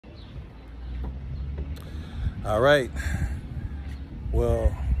All right.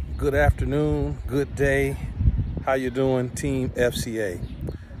 Well, good afternoon, good day. How you doing, Team FCA?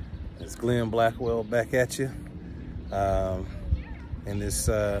 It's Glenn Blackwell back at you. In this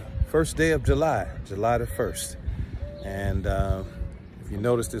first day of July the 1st. And if you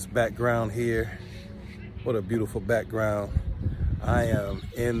notice this background here, what a beautiful background. I am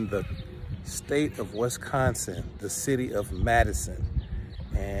in the state of Wisconsin, the city of Madison.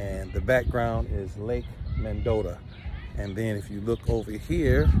 And the background is Lake Mendota. And then if you look over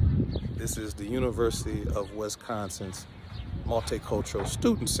here, this is the University of Wisconsin's Multicultural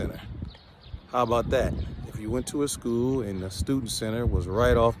Student Center. How about that? If you went to a school and the student center was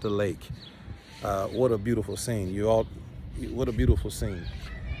right off the lake, what a beautiful scene. What a beautiful scene.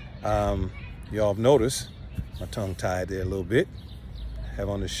 You all have noticed, my tongue tied there a little bit. I have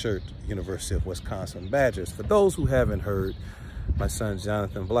on this shirt, University of Wisconsin Badgers. For those who haven't heard, my son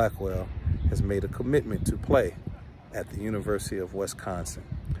Jonathan Blackwell has made a commitment to play at the University of Wisconsin.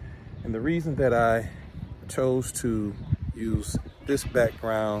 And the reason that I chose to use this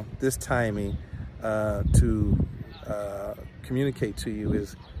background, this timing, to communicate to you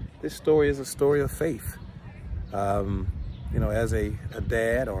is this story is a story of faith. You know, as a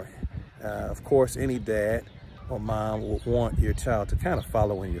dad, or of course any dad or mom would want your child to kind of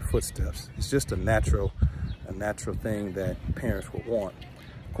follow in your footsteps. It's just a natural thing that parents would want.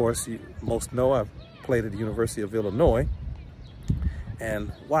 Of course, you most know I've played at the University of Illinois,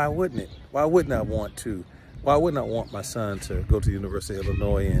 and why wouldn't it? Why wouldn't I want to? Why wouldn't I want my son to go to the University of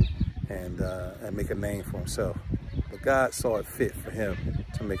Illinois and make a name for himself? But God saw it fit for him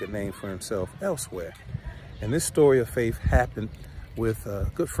to make a name for himself elsewhere. And this story of faith happened with a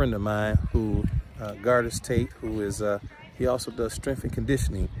good friend of mine who, Gardis Tate, who is, he also does strength and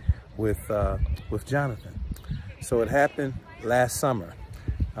conditioning with Jonathan. So it happened last summer.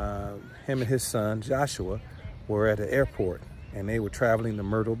 Him and his son, Joshua, were at the airport and they were traveling to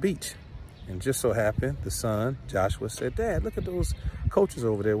Myrtle Beach. And just so happened, the son, Joshua, said, "Dad, look at those coaches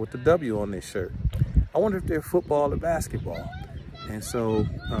over there with the W on their shirt. I wonder if they're football or basketball." And so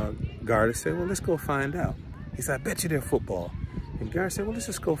Gardis said, "Well, let's go find out." He said, "I bet you they're football." And Gardis said, "Well, let's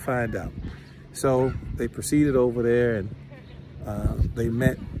just go find out." So they proceeded over there and they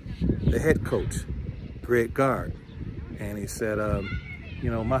met the head coach, Greg Gard. And he said, "You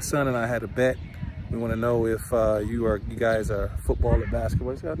know, my son and I had a bet. We want to know if you guys are football or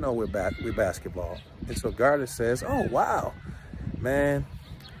basketball." He said, "No, we're basketball." And so Gardis says, "Oh, wow, man,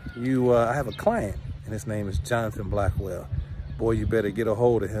 I have a client, and his name is Jonathan Blackwell. Boy, you better get a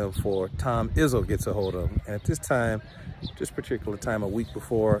hold of him for Tom Izzo gets a hold of him." And at this time, this particular time, a week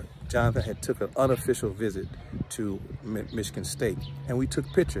before, Jonathan had took an unofficial visit to Michigan State. And we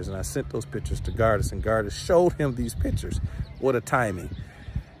took pictures, and I sent those pictures to Gardis, and Gardis showed him these pictures. What a timing.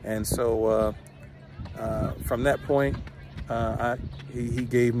 And so from that point, he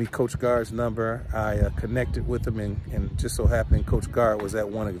gave me Coach Gard's number. I connected with him, and just so happened Coach Gard was at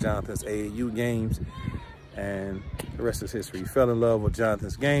one of Jonathan's AAU games, and the rest is history. He fell in love with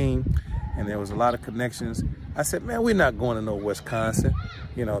Jonathan's game, and there was a lot of connections. I said, "Man, we're not going to no Wisconsin."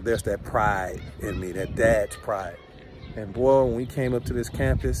 You know, there's that pride in me, that dad's pride. And boy, when we came up to this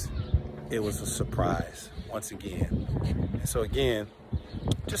campus, it was a surprise once again. And so again,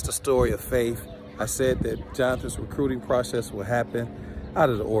 just a story of faith. I said that Jonathan's recruiting process will happen out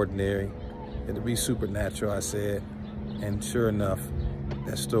of the ordinary. It'll be supernatural, I said. And sure enough,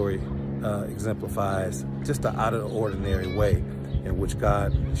 that story exemplifies just the out of the ordinary way in which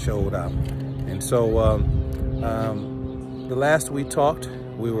God showed up. And so the last we talked,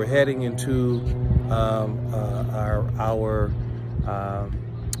 we were heading into our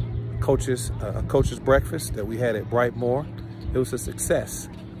coaches breakfast that we had at Brightmoor. It was a success.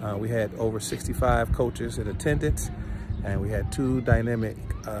 We had over 65 coaches in attendance, and we had two dynamic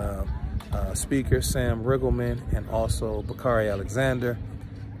speakers, Sam Riggleman and also Bakari Alexander,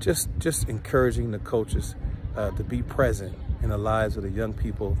 just encouraging the coaches to be present in the lives of the young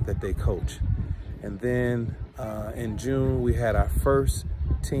people that they coach. And then in June, we had our first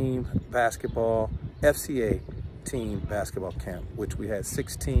team basketball, FCA team basketball camp, which we had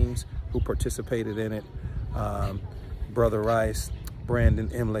 6 teams who participated in it. Brother Rice, Brandon,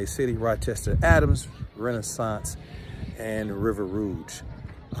 Imlay City, Rochester Adams, Renaissance, and River Rouge.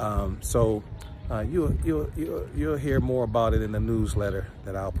 So you'll hear more about it in the newsletter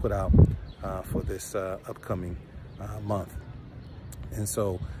that I'll put out for this upcoming month. And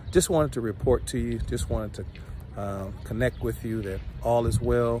so just wanted to report to you, just wanted to connect with you that all is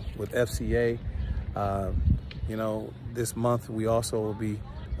well with FCA. You know, this month we also will be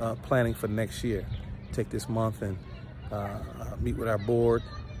planning for next year. Take this month and meet with our board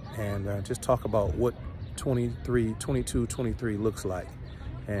and just talk about what 22-23 looks like,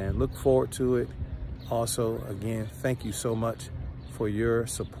 and look forward to it. Also, again, thank you so much for your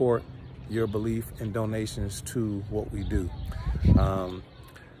support, your belief and donations to what we do.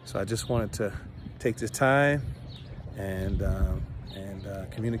 So I just wanted to take this time and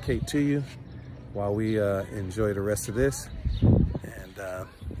communicate to you while we enjoy the rest of this, and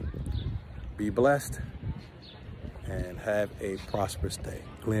be blessed and have a prosperous day.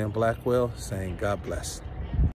 Glenn Blackwell saying God bless.